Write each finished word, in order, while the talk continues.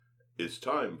It's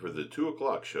time for the 2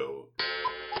 o'clock show.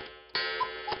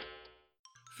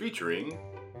 Featuring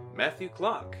Matthew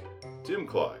Clock, Tim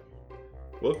Clock.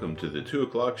 Welcome to the 2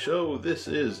 o'clock show. This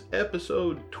is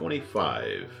episode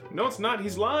 25. No, it's not.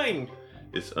 He's lying.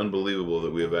 It's unbelievable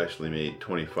that we have actually made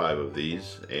 25 of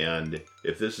these. And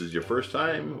if this is your first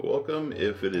time, welcome.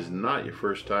 If it is not your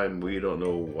first time, we don't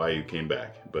know why you came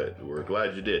back, but we're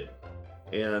glad you did.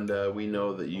 And we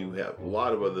know that you have a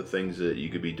lot of other things that you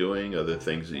could be doing, other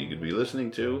things that you could be listening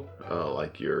to,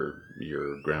 like your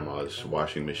grandma's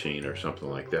washing machine or something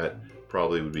like that.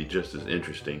 Probably would be just as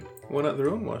interesting. Why not their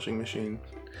own washing machine?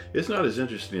 It's not as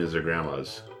interesting as their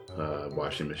grandma's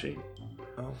washing machine.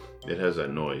 Oh. It has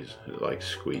that noise. It like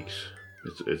squeaks.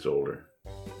 It's older.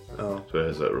 Oh. So it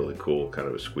has that really cool kind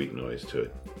of a squeak noise to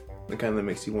it. The kind that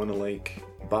makes you want to like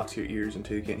box your ears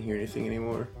until you can't hear anything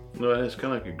anymore. No, it has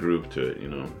kind of like a groove to it, you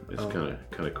know. It's kind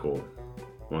of cool.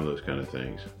 One of those kind of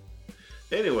things.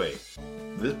 Anyway,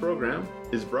 this program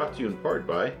is brought to you in part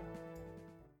by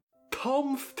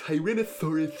Tom's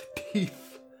Tyrannosaurus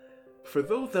teeth. For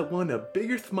those that want a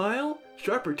bigger smile,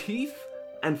 sharper teeth,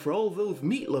 and for all those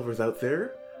meat lovers out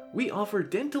there, we offer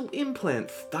dental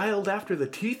implants styled after the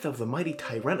teeth of the mighty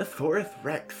Tyrannosaurus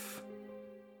Rex.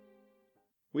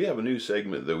 We have a new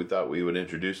segment that we thought we would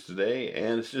introduce today,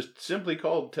 and it's just simply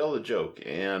called Tell a Joke.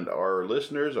 And our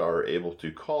listeners are able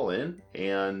to call in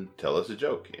and tell us a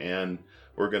joke. And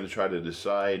we're going to try to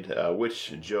decide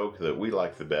which joke that we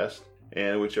like the best.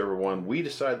 And whichever one we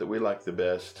decide that we like the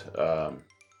best, I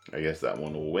guess that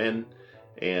one will win.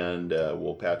 And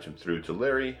we'll patch them through to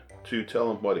Larry to tell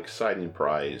him what exciting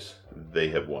prize they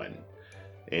have won.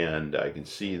 And I can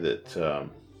see that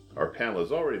our panel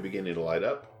is already beginning to light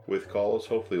up with calls.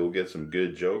 Hopefully we'll get some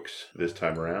good jokes this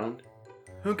time around.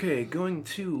 Okay, going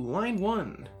to line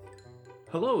 1.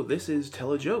 Hello, this is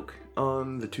Tell a Joke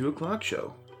on the 2 o'clock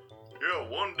show. Yeah,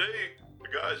 one day the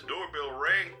guy's doorbell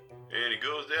rang and he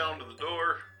goes down to the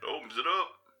door, opens it up,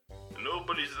 and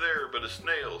nobody's there but a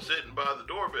snail sitting by the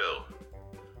doorbell.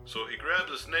 So he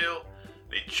grabs the snail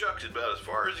and he chucks it about as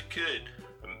far as he could.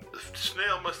 The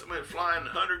snail must have went flying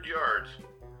 100 yards.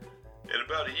 And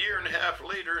about a year and a half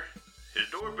later, his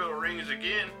doorbell rings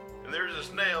again, and there's a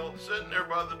snail sitting there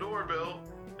by the doorbell,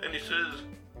 and he says,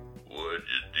 "What'd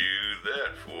you do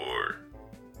that for?"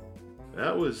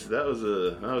 That was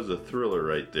a thriller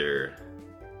right there.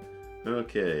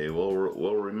 Okay,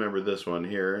 we'll remember this one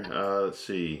here. Let's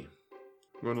see.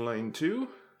 Going to line 2.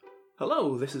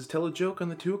 Hello, this is Tell a Joke on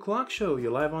the 2 o'clock show.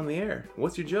 You're live on the air.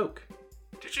 What's your joke?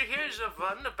 Did you hear the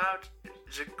one about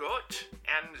the goat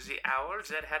and the owl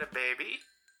that had a baby?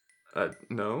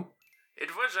 No.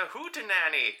 It was a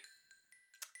hootenanny.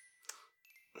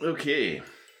 Okay.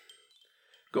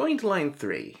 Going to line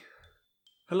 3.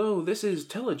 Hello, this is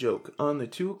Tell a Joke on the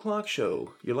 2 o'clock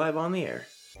show. You're live on the air.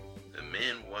 A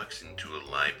man walks into a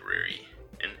library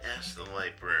and asks the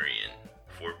librarian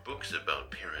for books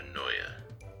about paranoia.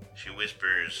 She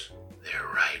whispers, "They're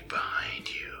right behind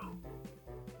you."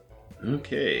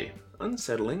 Okay.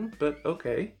 Unsettling, but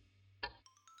okay.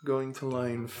 Going to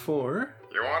line 4.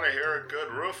 You want to hear a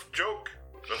good roof joke?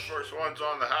 The first one's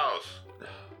on the house.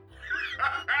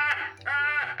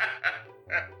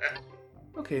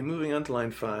 Okay, moving on to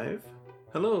line 5.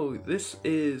 Hello, this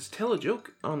is Tell a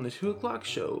Joke on the 2 o'clock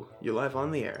show. You're live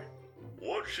on the air.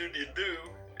 What should you do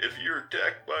if you're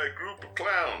attacked by a group of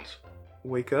clowns?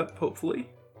 Wake up, hopefully.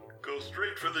 Go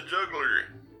straight for the juggler.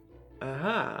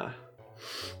 Aha.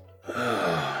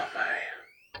 Oh, my.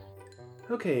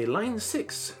 Okay, line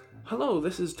 6. Hello,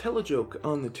 this is Tell a Joke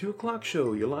on the 2 o'clock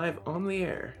show. You're live on the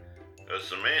air. A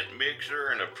cement mixer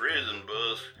and a prison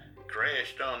bus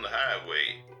crashed on the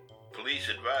highway. Police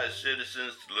advise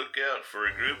citizens to look out for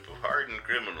a group of hardened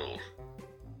criminals.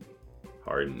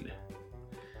 Hardened.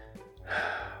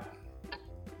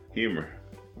 Humor.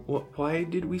 Why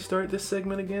did we start this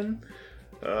segment again?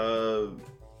 I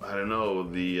don't know.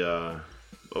 The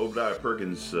Obadiah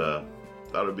Perkins thought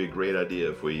it would be a great idea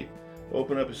if we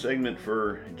open up a segment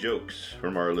for jokes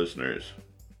from our listeners.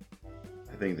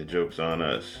 I think the joke's on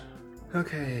us.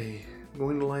 Okay,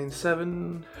 going to line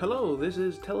 7. Hello, this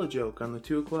is Tell a Joke on the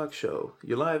 2 o'clock show.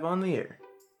 You're live on the air.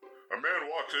 A man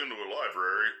walks into a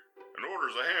library and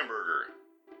orders a hamburger.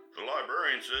 The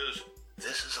librarian says,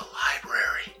 "This is a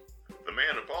library." The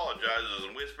man apologizes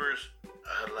and whispers,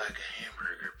 "I'd like a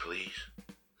hamburger, please."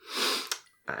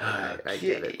 I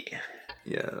get it.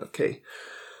 Yeah, okay.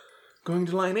 Going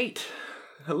to line 8.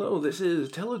 Hello, this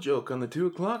is Tell a Joke on the 2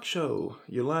 o'clock show.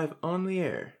 You're live on the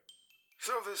air.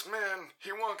 So this man,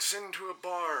 he walks into a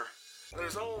bar.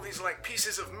 There's all these like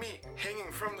pieces of meat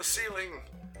hanging from the ceiling.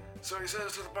 So he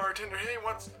says to the bartender, "Hey,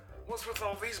 what's with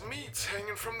all these meats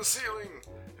hanging from the ceiling?"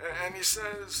 and he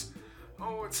says,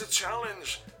 "Oh, it's a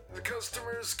challenge. The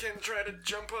customers can try to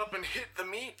jump up and hit the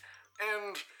meat,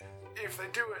 and if they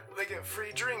do it, they get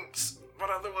free drinks, but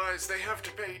otherwise they have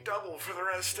to pay double for the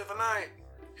rest of the night."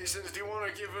 He says, "Do you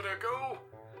want to give it a go?"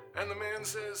 And the man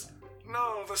says,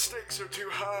 "No, the stakes are too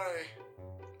high."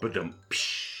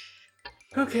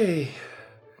 Okay,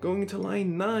 going to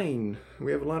line 9.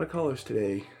 We have a lot of callers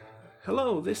today.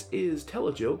 Hello, this is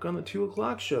Telejoke on the 2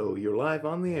 o'clock show. You're live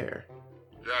on the air.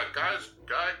 Yeah,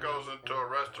 guy goes into a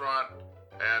restaurant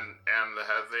and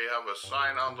they have a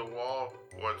sign on the wall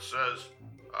what says,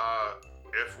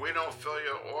 if we don't fill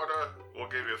your order, we'll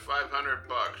give you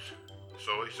 $500.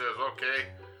 So he says, okay.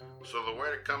 So the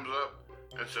waiter comes up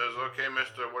and says, "Okay,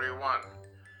 mister, what do you want?"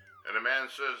 And the man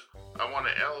says, "I want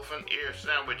an elephant ear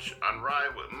sandwich on rye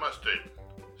with mustard."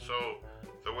 So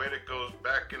the waiter goes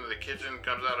back into the kitchen,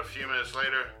 comes out a few minutes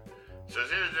later,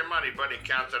 says, "Here's your money, buddy."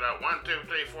 Counts it out. 1, 2,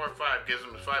 3, 4, 5. Gives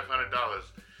him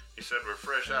 $500. He said, "We're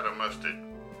fresh out of mustard."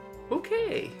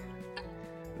 Okay.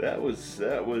 That was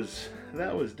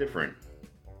different.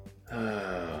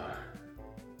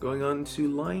 Going on to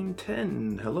line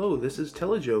 10. Hello, this is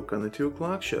Telejoke on the 2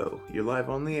 o'clock show. You're live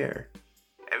on the air.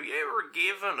 Have you ever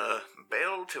given a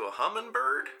bell to a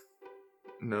hummingbird?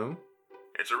 No?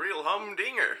 It's a real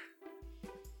humdinger.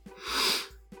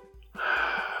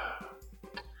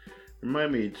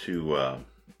 Remind me to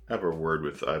have a word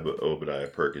with Obadiah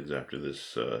Perkins after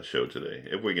this show today,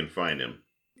 if we can find him.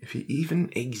 If he even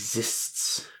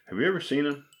exists. Have you ever seen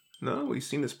him? No, we've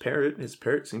seen his parrot. His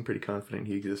parrot seemed pretty confident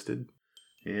he existed.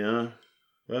 Yeah,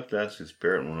 we'll have to ask his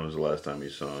parrot when was the last time you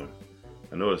saw him.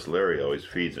 I noticed Larry always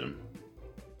feeds him.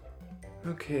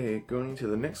 Okay, going to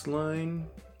the next line.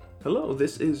 Hello,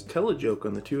 this is Telejoke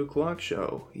on the 2 o'clock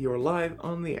show. You're live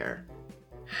on the air.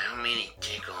 How many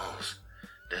tickles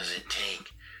does it take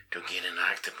to get an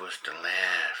octopus to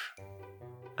laugh?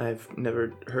 I've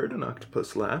never heard an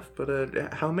octopus laugh, but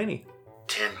how many?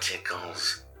 10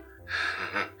 tickles.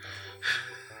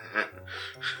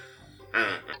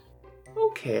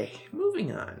 Okay,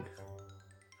 moving on.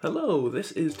 Hello,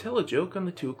 this is Telejoke on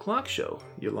the 2 o'clock show.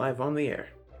 You're live on the air.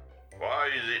 Why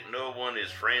is it no one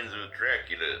is friends with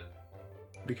Dracula?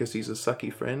 Because he's a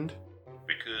sucky friend?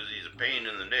 Because he's a pain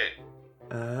in the neck.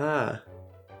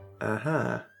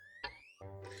 Uh-huh.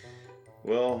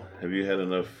 Well, have you had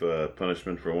enough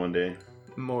punishment for one day?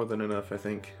 More than enough, I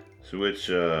think. So which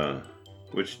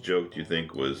joke do you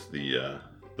think was the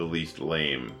least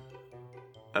lame?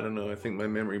 I don't know, I think my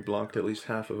memory blocked at least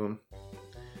half of them.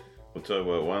 We'll tell you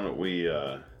what, why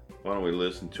don't we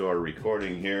listen to our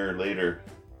recording here later,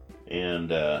 and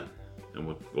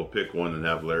we'll pick one and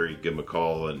have Larry give him a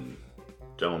call and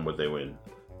tell him what they win.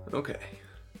 Okay.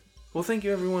 Well, thank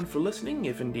you everyone for listening,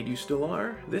 if indeed you still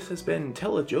are. This has been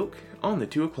Telejoke on the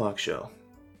 2 o'clock show.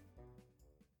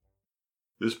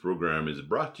 This program is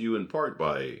brought to you in part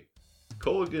by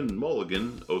Culligan,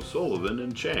 Mulligan, O'Sullivan,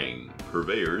 and Chang,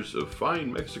 purveyors of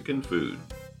fine Mexican food.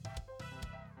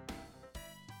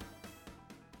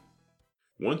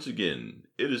 Once again,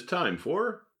 it is time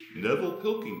for Nevil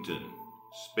Pilkington,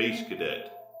 Space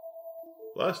Cadet.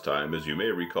 Last time, as you may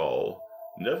recall,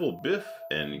 Neville Biff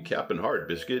and Captain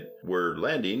Hardbiscuit were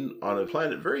landing on a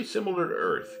planet very similar to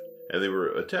Earth, and they were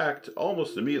attacked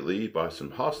almost immediately by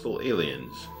some hostile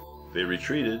aliens. They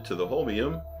retreated to the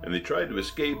Holmium, and they tried to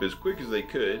escape as quick as they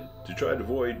could to try to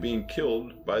avoid being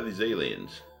killed by these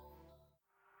aliens.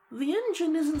 The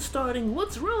engine isn't starting.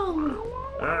 What's wrong?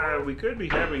 We could be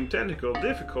having technical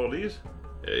difficulties.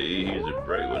 Hey, here's a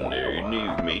bright one there. You're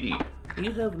new, matey.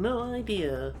 You have no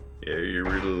idea. Yeah, you're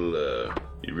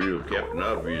real Captain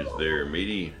Obvious there,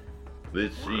 matey.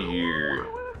 Let's see here.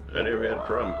 I never had a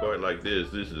problem quite like this.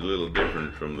 This is a little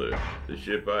different from the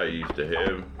ship I used to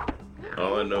have.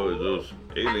 All I know is those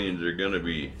aliens are gonna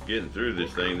be getting through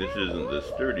this thing. This isn't the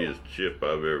sturdiest ship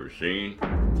I've ever seen.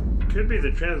 Could be the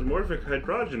transmorphic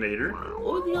hydrogenator.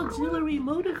 Or the auxiliary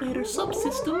motivator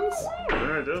subsystems.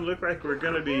 It doesn't look like we're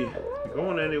gonna be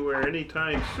going anywhere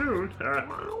anytime soon.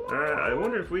 I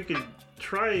wonder if we could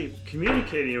try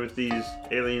communicating with these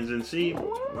aliens and see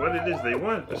what it is they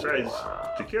want besides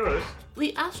to kill us.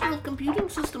 The astral computing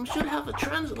system should have a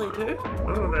translator.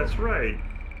 Oh, that's right.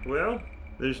 Well,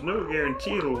 there's no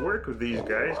guarantee it'll work with these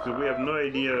guys because we have no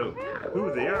idea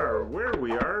who they are or where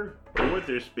we are or what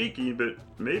they're speaking, but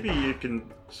maybe you can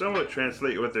somewhat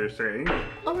translate what they're saying.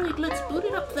 Alright, let's boot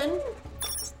it up then.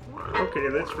 Okay,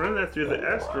 let's run that through the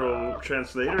astral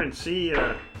translator and see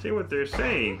what they're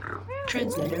saying.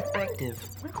 Translator active.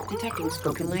 Detecting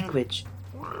spoken language.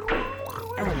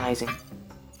 Analyzing.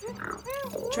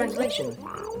 Translation.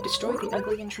 Destroy the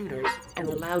ugly intruders and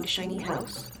the loud shiny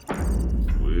house.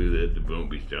 Well, said the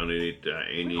Bumpy sound ain't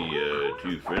any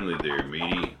too friendly there,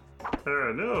 matey.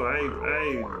 No,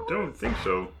 I don't think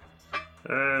so.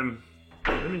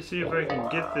 Let me see if I can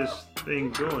get this thing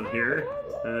going here.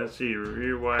 Let's see,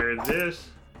 rewire this.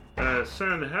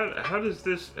 Son, how does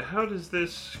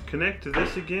this connect to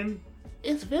this again?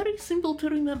 It's very simple to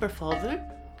remember, Father.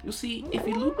 You see, if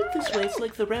you loop it this way, it's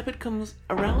like the rabbit comes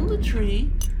around the tree,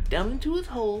 down into its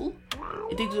hole,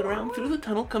 it digs around through the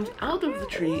tunnel, comes out of the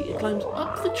tree, it climbs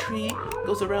up the tree,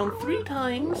 goes around 3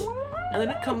 times, and then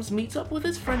it meets up with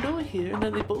its friend over here, and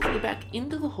then they both go back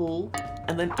into the hole,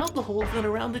 and then out the hole, then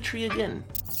around the tree again.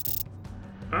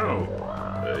 Oh.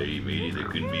 Hey, matey,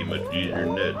 that couldn't be much easier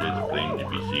than that. That's plain to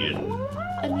be seen.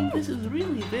 I mean, this is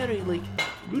really very,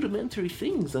 rudimentary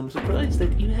things. I'm surprised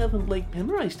that you haven't,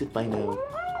 memorized it by now.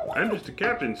 I'm just a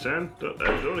captain, son.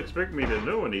 Don't expect me to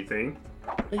know anything.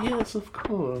 Yes, of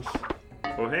course.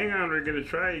 Well, hang on. We're gonna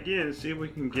try again and see if we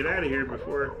can get out of here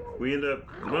before we end up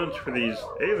lunch for these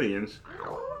aliens.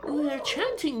 They're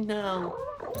chanting now.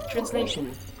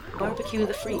 Translation. Barbecue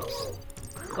the freaks.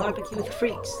 Barbecue the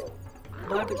freaks.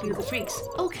 Barbecue the freaks.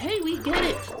 Okay, we get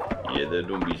it. Yeah, that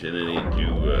don't be sounding any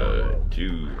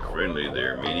too friendly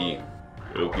there, matey.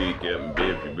 Okay, Captain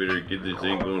Biff, you better get this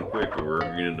thing going quick or we're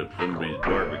gonna end up somebody's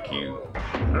barbecue.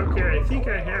 Okay, I think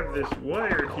I have this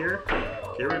wired here.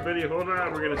 Okay, everybody hold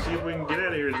on. We're gonna see if we can get out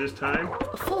of here this time.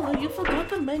 Father, you forgot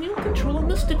the manual control on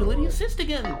the stability assist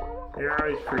again. Yeah, I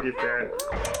always forget that.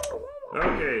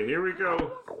 Okay, here we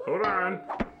go. Hold on.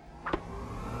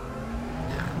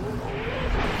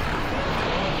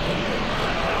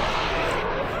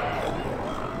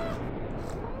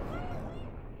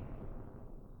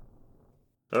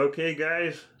 Okay,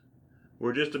 guys,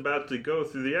 we're just about to go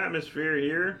through the atmosphere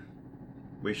here.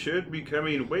 We should be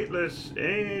coming weightless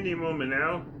any moment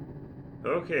now.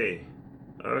 Okay,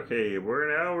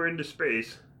 we're into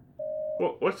space.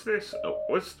 What's this?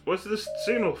 What's this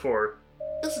signal for?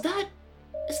 Is that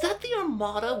the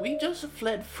armada we just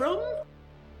fled from?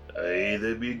 Hey,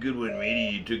 that'd be a good one, matey.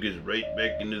 You took us right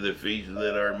back into the face of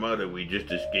that armada we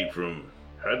just escaped from.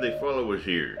 How'd they follow us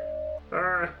here?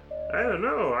 I don't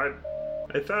know.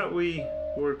 I thought we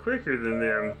were quicker than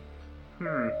them.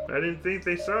 I didn't think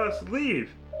they saw us leave.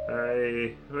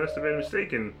 I must have been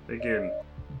mistaken again.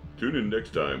 Tune in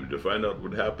next time to find out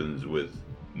what happens with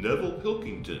Nevil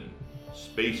Pilkington,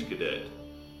 Space Cadet.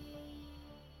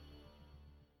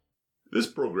 This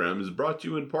program is brought to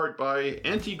you in part by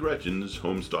Auntie Gretchen's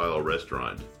Homestyle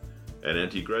Restaurant. At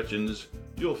Auntie Gretchen's,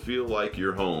 you'll feel like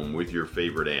you're home with your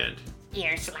favorite aunt.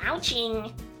 You're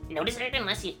slouching. No dessert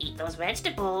unless you eat those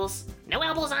vegetables. No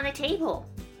elbows on the table.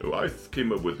 Oh, I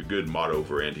came up with a good motto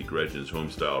for Auntie Gretchen's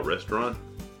Homestyle Restaurant.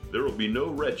 There will be no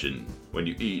retching when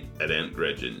you eat at Aunt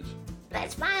Gretchen's.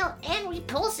 That's vile and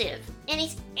repulsive. And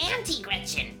it's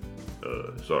anti-Gretchen.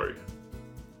 Sorry.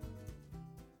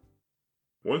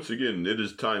 Once again, it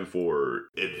is time for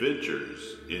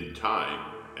Adventures in Time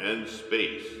and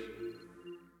Space.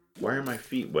 Why are my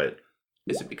feet wet?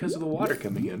 Is it because of the water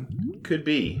coming in? Could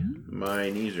be.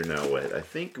 My knees are now wet. I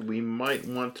think we might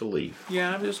want to leave.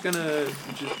 Yeah, I'm just gonna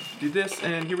do this,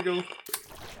 and here we go.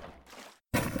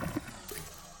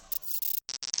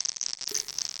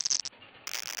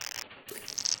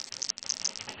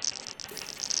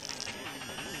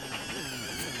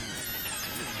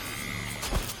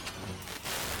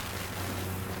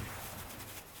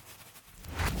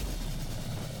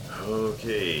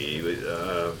 Okay,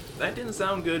 That didn't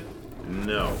sound good.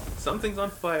 no. Something's on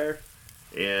fire.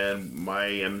 And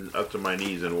I'm up to my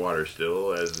knees in water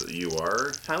still, as you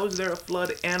are. How is there a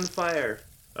flood and fire?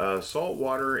 Salt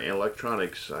water and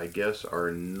electronics, I guess,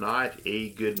 are not a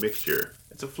good mixture.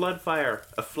 It's a flood fire.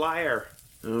 A flyer.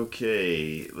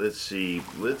 Okay, let's see.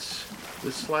 Let's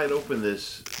slide open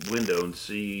this window and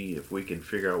see if we can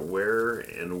figure out where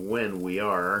and when we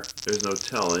are. There's no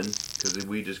telling, because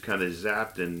we just kind of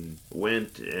zapped and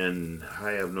went, and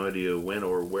I have no idea when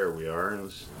or where we are.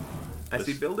 I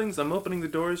see buildings. I'm opening the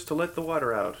doors to let the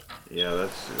water out. Yeah,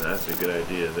 that's a good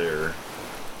idea there.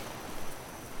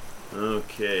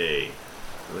 Okay,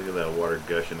 look at that water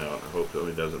gushing out. I hope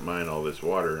somebody doesn't mind all this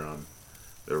water on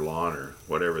their lawn or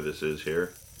whatever this is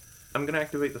here. I'm gonna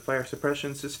activate the fire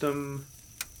suppression system.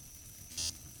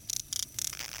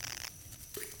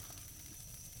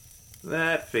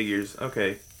 That figures.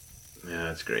 Okay. Yeah,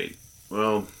 that's great.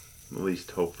 Well, at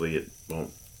least hopefully it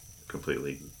won't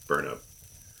completely burn up.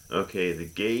 Okay, the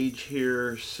gauge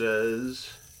here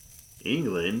says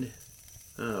England.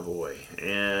 Oh boy.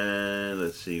 And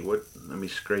let's see, let me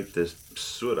scrape this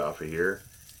soot off of here.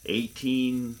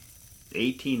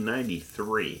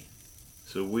 1893.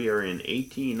 So we are in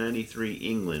 1893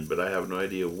 England, but I have no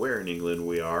idea where in England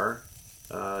we are.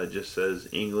 It just says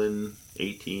England,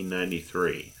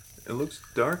 1893. It looks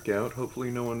dark out.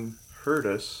 Hopefully no one heard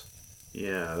us.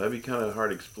 Yeah, that'd be kind of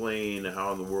hard to explain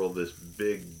how in the world this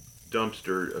big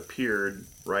dumpster appeared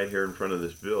right here in front of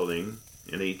this building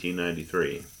in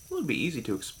 1893. Well, it'd be easy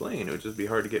to explain. It would just be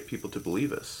hard to get people to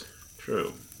believe us.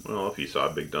 True. Well, if you saw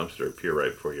a big dumpster appear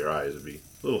right before your eyes, it'd be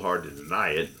a little hard to deny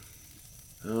it.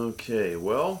 Okay,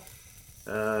 well,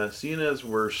 seeing as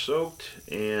we're soaked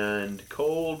and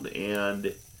cold and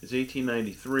it's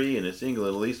 1893 and it's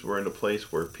England, at least we're in a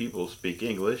place where people speak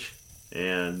English.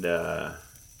 And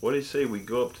what do you say we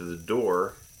go up to the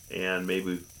door and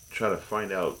maybe try to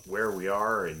find out where we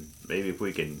are and maybe if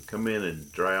we can come in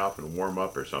and dry off and warm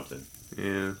up or something.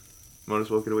 Yeah. Might as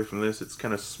well get away from this. It's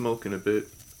kind of smoking a bit.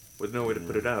 With no way to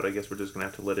put it out, I guess we're just going to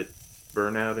have to let it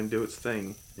burn out and do its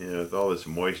thing. Yeah, with all this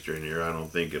moisture in here, I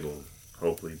don't think it'll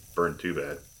hopefully burn too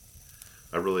bad.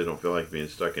 I really don't feel like being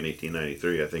stuck in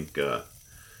 1893. I think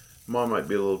Mom might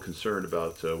be a little concerned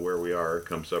about where we are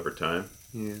come supper time.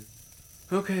 Yeah.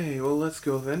 Okay, well, let's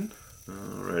go then.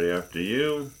 Alrighty, after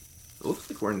you. It looks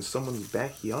like we're in someone's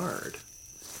backyard.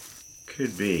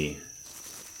 Could be.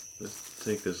 Let's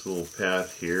take this little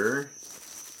path here.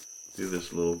 Through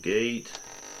this little gate.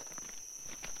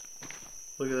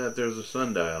 Look at that, there's a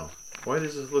sundial. Why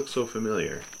does this look so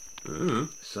familiar?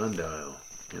 Sundial.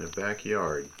 In a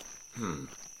backyard.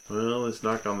 Well, let's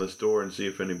knock on this door and see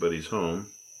if anybody's home.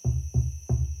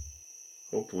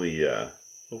 Hopefully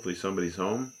somebody's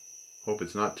home. Hope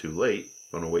it's not too late.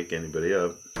 Don't want to wake anybody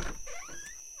up.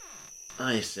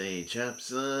 I say,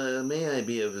 chaps, may I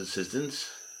be of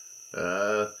assistance?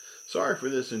 Sorry for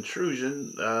this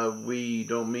intrusion. We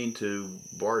don't mean to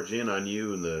barge in on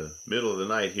you in the middle of the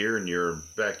night here in your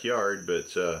backyard,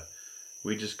 but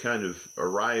we just kind of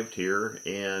arrived here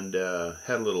and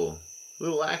had a little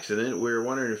accident. We were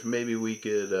wondering if maybe we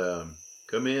could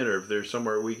come in, or if there's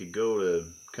somewhere we could go to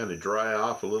kind of dry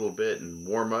off a little bit and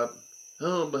warm up.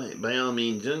 Oh, by all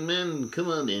means, young man, come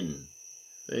on in.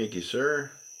 Thank you,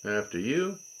 sir. After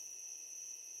you.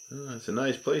 Oh, it's a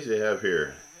nice place they have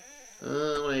here.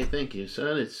 Why, thank you,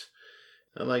 son.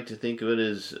 I like to think of it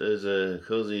as a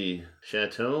cozy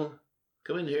chateau.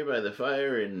 Come in here by the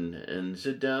fire and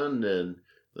sit down and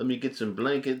let me get some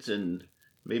blankets and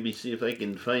maybe see if I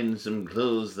can find some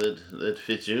clothes that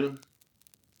fit you.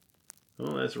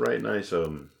 Oh, that's right nice of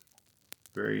him.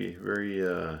 Very,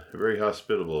 very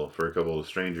hospitable for a couple of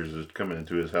strangers just coming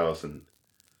into his house and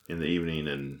in the evening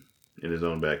and in his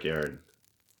own backyard.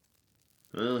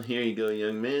 Well, here you go,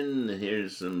 young man.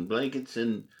 Here's some blankets,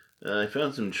 and I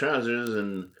found some trousers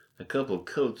and a couple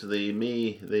coats. They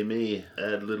may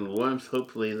add a little warmth.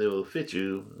 Hopefully they will fit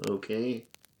you okay.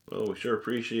 Well, we sure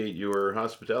appreciate your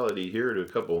hospitality here to a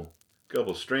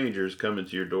couple strangers coming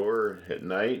to your door at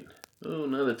night. Oh,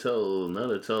 not at all,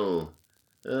 not at all.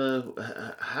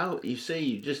 How you say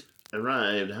you just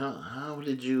arrived? How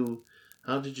did you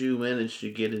manage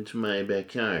to get into my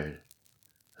backyard?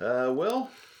 Well,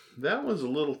 that was a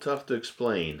little tough to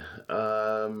explain.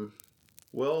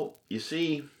 Well, you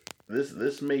see,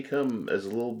 this may come as a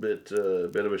little bit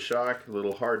of a shock, a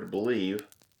little hard to believe.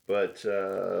 But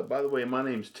by the way, my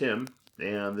name's Tim,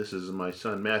 and this is my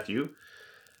son Matthew.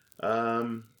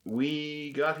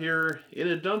 We got here in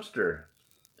a dumpster.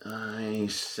 I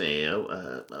say,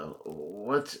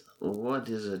 what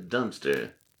is a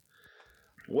dumpster?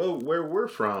 Well, where we're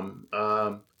from,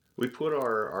 we put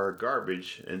our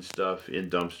garbage and stuff in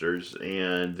dumpsters,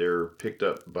 and they're picked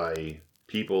up by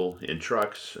people in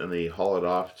trucks, and they haul it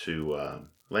off to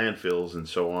landfills and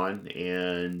so on,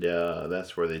 and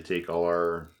that's where they take all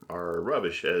our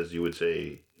rubbish, as you would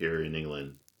say here in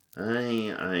England.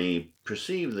 I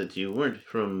perceive that you weren't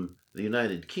from the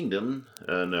United Kingdom.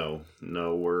 No,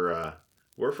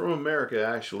 we're from America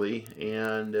actually,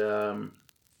 and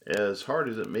as hard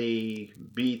as it may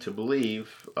be to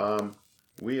believe,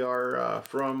 we are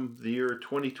from the year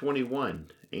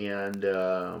 2021, and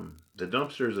the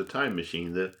dumpster is a time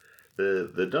machine.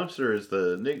 The dumpster is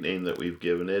the nickname that we've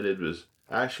given it. It was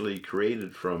actually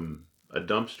created from a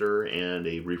dumpster and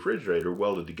a refrigerator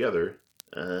welded together.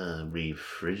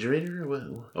 Refrigerator?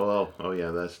 Oh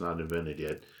yeah, that's not invented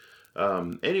yet.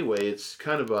 Anyway, it's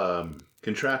kind of a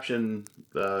contraption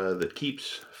that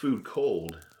keeps food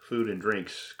and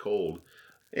drinks cold.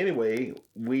 Anyway,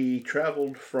 we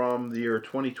traveled from the year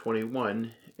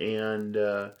 2021, and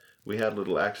we had a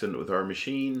little accident with our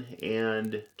machine,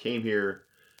 and came here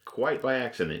quite by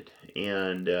accident,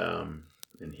 and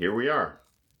here we are.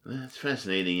 That's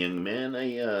fascinating, young man.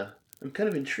 I'm kind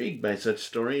of intrigued by such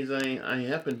stories. I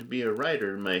happen to be a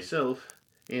writer myself,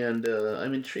 and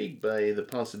I'm intrigued by the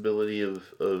possibility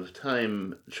of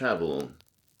time travel.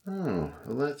 Oh,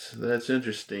 well, that's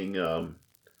interesting. I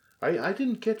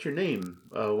didn't catch your name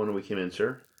when we came in,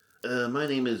 sir. My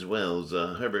name is Wells,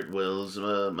 Herbert Wells.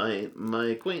 My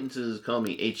acquaintances call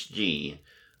me HG.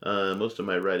 Most of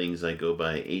my writings I go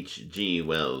by HG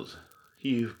Wells.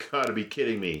 You've got to be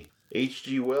kidding me,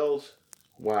 HG Wells.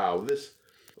 Wow, this.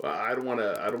 I don't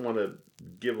wanna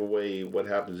give away what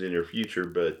happens in your future,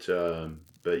 but you're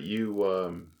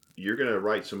gonna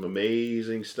write some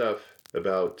amazing stuff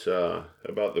about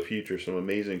the future, some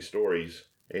amazing stories,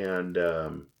 and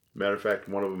matter of fact,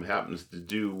 one of them happens to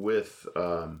do with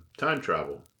time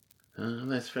travel.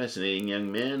 That's fascinating,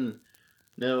 young man.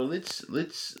 Now let's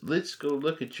go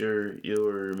look at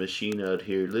your machine out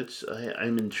here.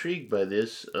 I'm intrigued by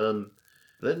this.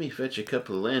 Let me fetch a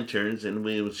couple of lanterns, and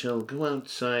we shall go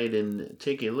outside and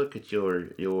take a look at your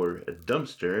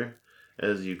dumpster,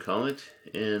 as you call it,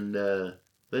 and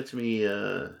let me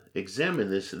examine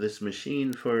this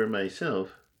machine for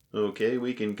myself. Okay,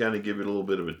 we can kind of give it a little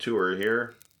bit of a tour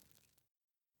here.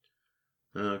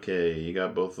 Okay, you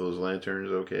got both those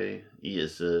lanterns, okay?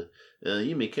 Yes,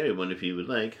 you may carry one if you would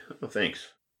like. Oh, thanks.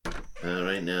 All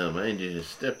right, now, mind you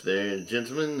step there,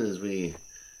 gentlemen, as we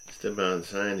step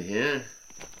outside here.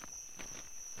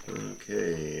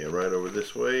 Okay, right over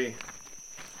this way.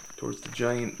 Towards the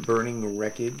giant burning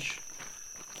wreckage.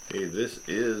 Okay, this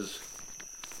is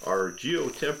our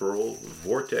geotemporal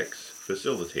vortex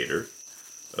facilitator,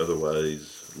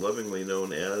 otherwise lovingly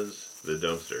known as the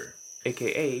dumpster.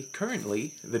 AKA,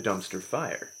 currently, the dumpster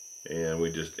fire. And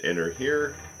we just enter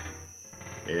here.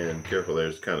 And careful,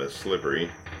 there's kind of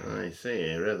slippery. I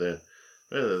say, rather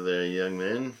there, young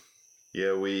man.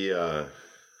 Yeah, we had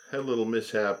a little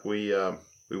mishap. We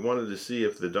wanted to see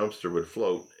if the dumpster would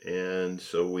float, and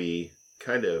so we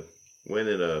kind of went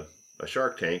in a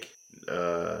shark tank,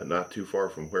 not too far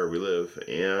from where we live,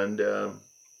 and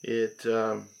it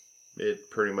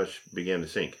pretty much began to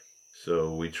sink.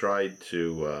 So we tried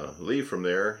to leave from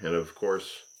there, and of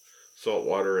course, salt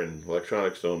water and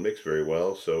electronics don't mix very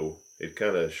well, so it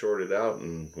kind of shorted out,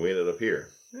 and we ended up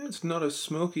here. It's not as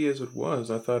smoky as it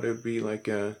was. I thought it would be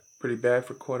pretty bad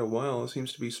for quite a while. It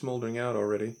seems to be smoldering out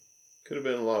already. Could have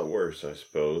been a lot worse, I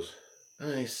suppose.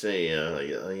 I say,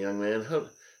 young man, how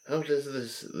does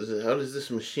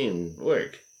this machine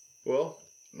work? Well,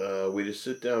 we just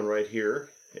sit down right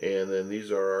here, and then these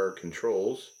are our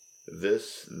controls.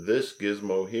 This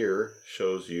gizmo here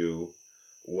shows you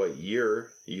what year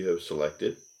you have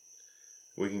selected.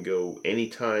 We can go any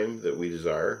time that we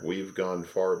desire. We've gone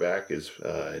far back as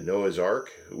Noah's Ark.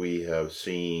 We have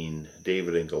seen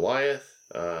David and Goliath.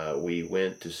 We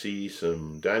went to see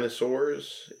some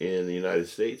dinosaurs in the United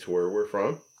States, where we're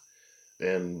from.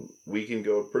 And we can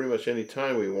go pretty much any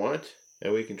time we want,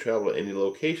 and we can travel to any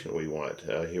location we want.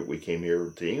 We came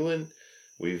here to England.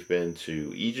 We've been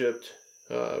to Egypt.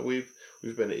 We've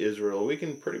been to Israel. We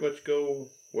can pretty much go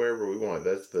wherever we want.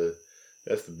 That's the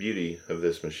beauty of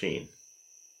this machine.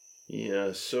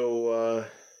 Yeah. So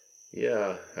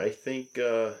I think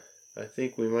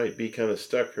we might be kind of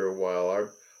stuck here a while.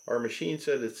 Our machine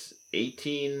said it's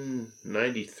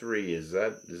 1893. Is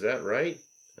that right?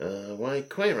 Why,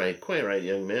 quite right,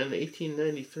 young man.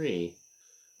 1893.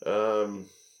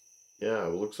 Yeah.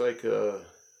 Looks like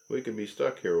we could be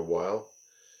stuck here a while.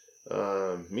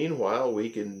 Meanwhile, we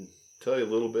can tell you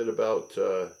a little bit about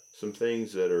some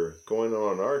things that are going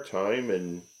on in our time,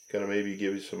 and kind of maybe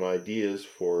give you some ideas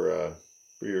for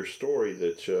your story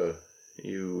that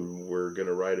you were going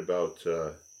to write about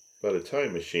a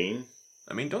time machine.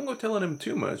 I mean, don't go telling him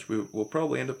too much. We'll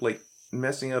probably end up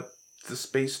messing up the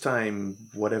space-time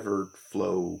whatever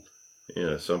flow.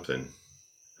 Yeah, something.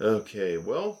 Okay,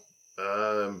 well,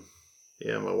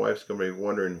 yeah, my wife's going to be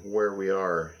wondering where we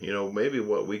are. Maybe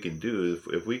what we can do,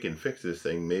 if we can fix this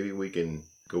thing, maybe we can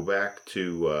go back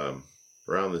to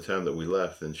around the time that we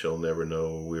left, and she'll never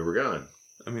know we were gone.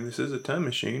 I mean, this is a time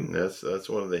machine. That's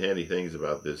one of the handy things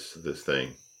about this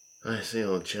thing. I say,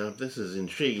 old chap, this is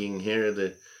intriguing here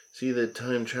to see that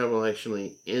time travel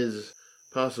actually is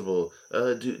possible.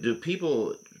 Do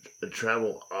people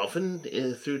travel often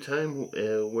through time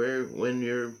where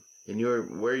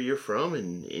you're from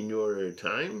and in your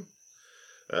time?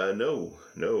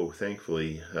 No,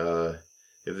 thankfully.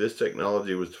 If this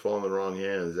technology was to fall in the wrong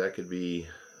hands, that could be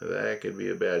a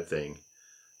bad thing.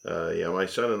 Yeah, my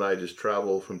son and I just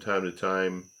travel from time to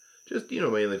time, just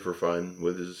mainly for fun.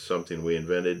 This is something we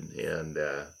invented, and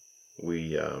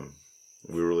we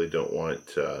really don't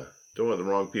want the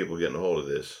wrong people getting a hold of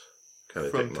this kind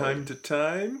of technology. From time to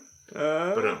time.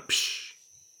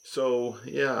 So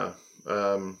yeah.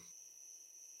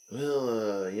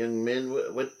 Well, young man,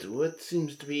 what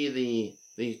seems to be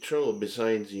the trouble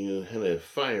besides you had a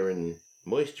fire and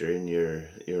moisture in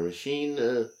your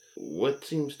machine. What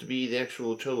seems to be the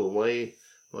actual trouble? Why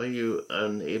are you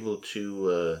unable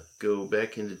to go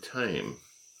back into time?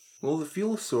 Well, the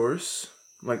fuel source,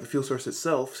 like the fuel source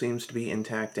itself, seems to be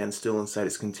intact and still inside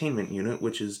its containment unit,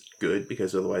 which is good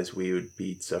because otherwise we would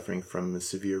be suffering from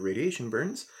severe radiation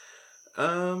burns.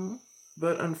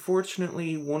 But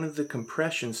unfortunately, one of the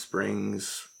compression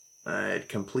springs had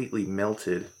completely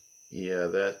melted. Yeah,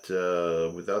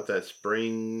 that without that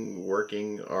spring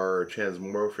working, our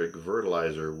transmorphic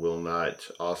fertilizer will not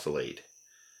oscillate.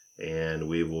 And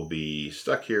we will be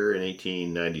stuck here in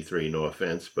 1893, no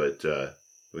offense, but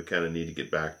we kind of need to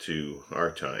get back to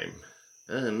our time.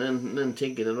 None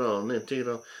taking it all, none taking it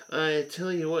all. I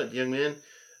tell you what, young man,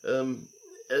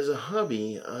 as a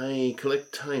hobby, I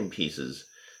collect timepieces,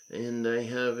 and I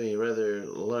have a rather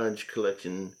large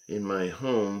collection in my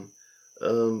home.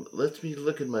 Let me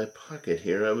look at my pocket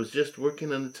here. I was just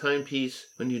working on a timepiece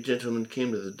when you gentlemen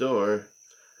came to the door.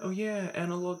 Oh yeah,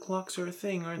 analog clocks are a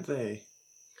thing, aren't they?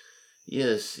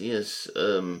 Yes.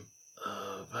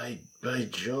 By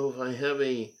Jove, I have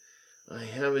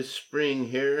a spring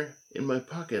here in my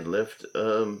pocket left,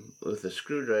 with a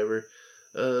screwdriver.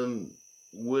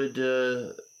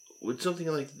 Would something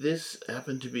like this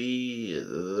happen to be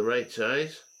the right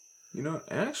size? You know,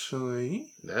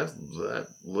 actually... That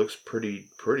looks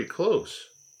pretty close.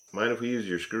 Mind if we use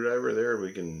your screwdriver there?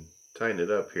 We can tighten it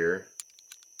up here.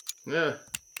 Yeah,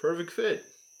 perfect fit.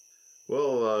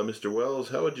 Well, Mr. Wells,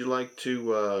 how would you like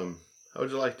to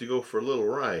go for a little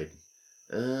ride?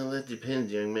 That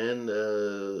depends, young man.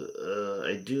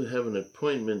 I do have an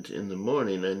appointment in the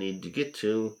morning I need to get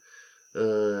to,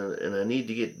 and I need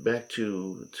to get back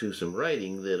to some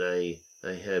writing that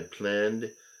I had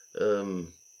planned.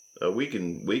 We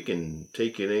can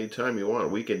take it any time you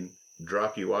want. We can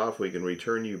drop you off. We can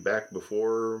return you back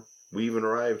before we even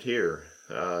arrived here.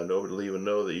 Nobody will even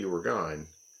know that you were gone.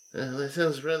 That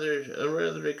sounds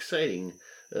rather exciting.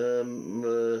 How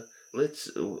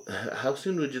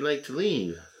soon would you like to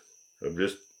leave?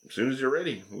 Just as soon as you're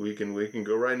ready. We can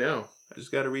go right now. I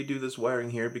just gotta redo this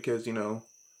wiring here because,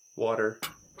 water.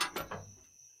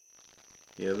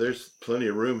 Yeah, there's plenty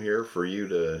of room here for you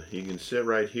can sit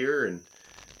right here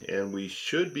and we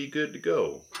should be good to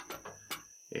go.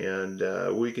 And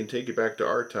we can take you back to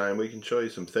our time. We can show you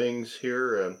some things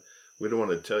here. We don't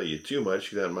want to tell you too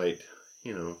much. That might, I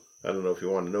don't know if you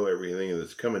want to know everything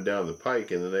that's coming down the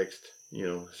pike in the next,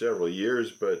 several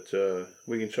years. But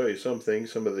we can show you some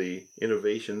things, some of the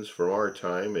innovations from our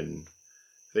time and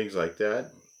things like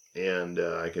that. And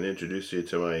I can introduce you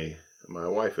to my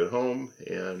wife at home.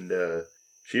 And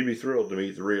she'd be thrilled to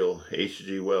meet the real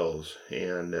H.G. Wells.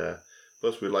 And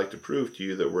plus, we'd like to prove to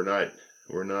you that we're not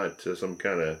some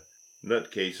kind of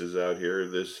nutcases out here.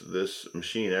 This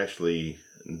machine actually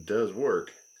does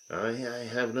work. I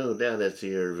have no doubt as to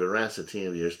your veracity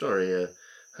of your story.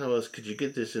 How else could you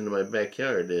get this into my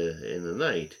backyard in the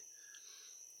night?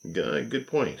 Good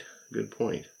point.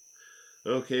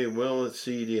 Okay, well, let's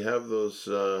see. Do you have those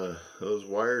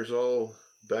wires all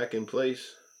back in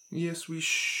place? Yes, we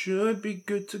should be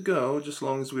good to go, just as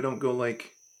long as we don't go,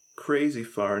 crazy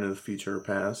far into the future or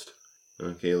past.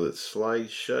 Okay, let's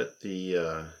slide shut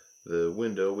the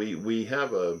window. We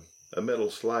have a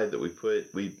metal slide that we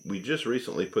just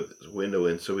recently put this window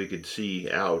in so we could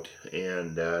see out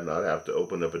and not have to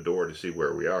open up a door to see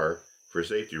where we are for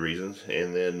safety reasons.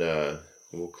 And then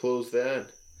we'll close that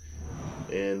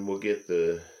and we'll get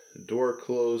the door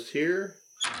closed here.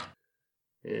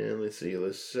 And let's see,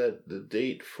 let's set the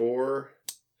date for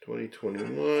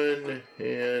 2021,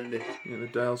 and the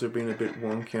dials are being a bit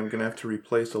wonky. I'm gonna have to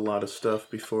replace a lot of stuff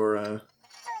before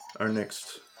our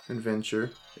next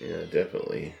adventure. Yeah,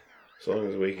 definitely. As long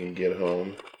as we can get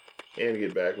home and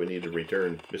get back, we need to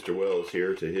return Mr. Wells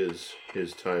here to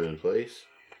his time and place.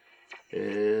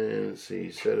 And let's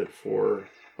see, set it for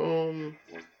home.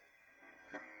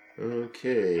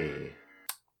 Okay.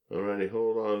 Alrighty,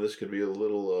 hold on. This could be a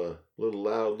little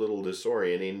loud, little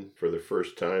disorienting for the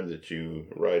first time that you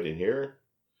ride in here.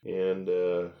 And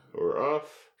we're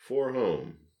off for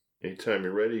home. Anytime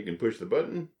you're ready, you can push the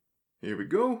button. Here we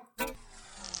go.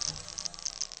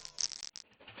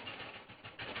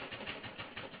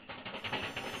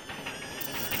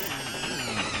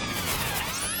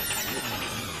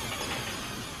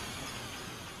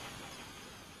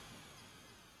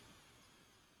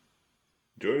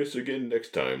 Join us again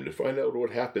next time to find out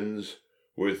what happens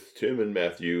with Tim and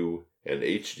Matthew and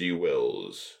H.G.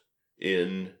 Wells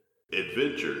in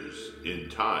Adventures in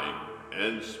Time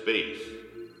and Space.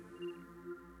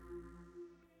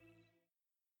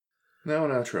 Now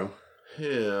an outro.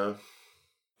 Yeah.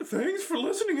 Thanks for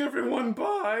listening, everyone.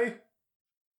 Bye.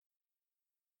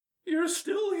 You're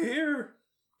still here.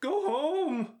 Go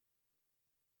home.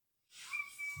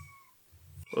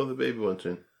 Well, the baby wants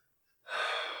in.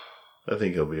 I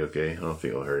think he'll be okay. I don't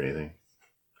think he'll hurt anything.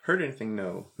 Hurt anything?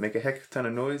 No. Make a heck ton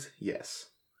of noise?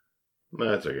 Yes.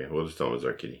 No, that's okay. We'll just tell him it's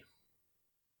our kitty.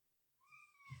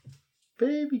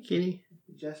 Baby kitty.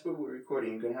 Jasper, we're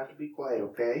recording. You're going to have to be quiet,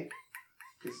 okay?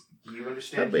 Because you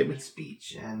understand baby. human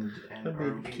speech and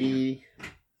Baby kitty.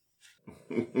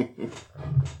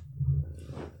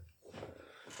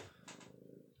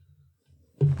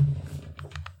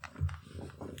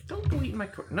 Don't go eating my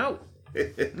No!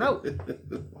 No! This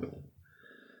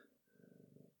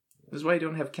is why you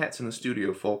don't have cats in the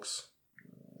studio, folks.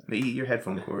 They eat your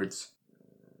headphone cords.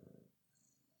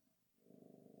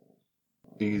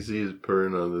 You can see his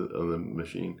purring on the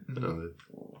machine. Mm-hmm.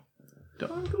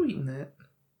 Don't go eating that.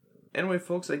 Anyway,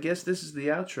 folks, I guess this is the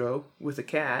outro with a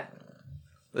cat.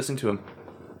 Listen to him.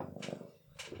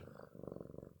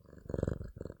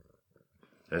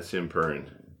 That's him purring.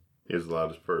 He has the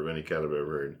loudest purr of any cat I've ever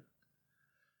heard.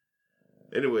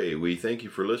 Anyway, we thank you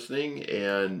for listening,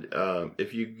 and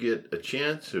if you get a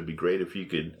chance, it'd be great if you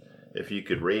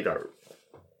could rate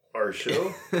our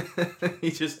show.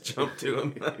 He just jumped to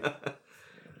him.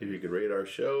 If you could rate our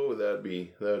show, that'd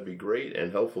be great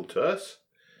and helpful to us.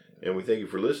 And we thank you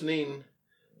for listening,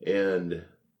 and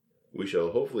we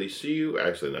shall hopefully see you.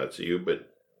 Actually, not see you, but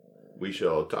we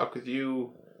shall talk with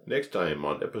you next time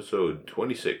on episode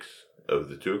 26 of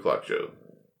the 2 o'clock show.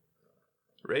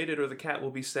 Rate it or the cat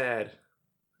will be sad.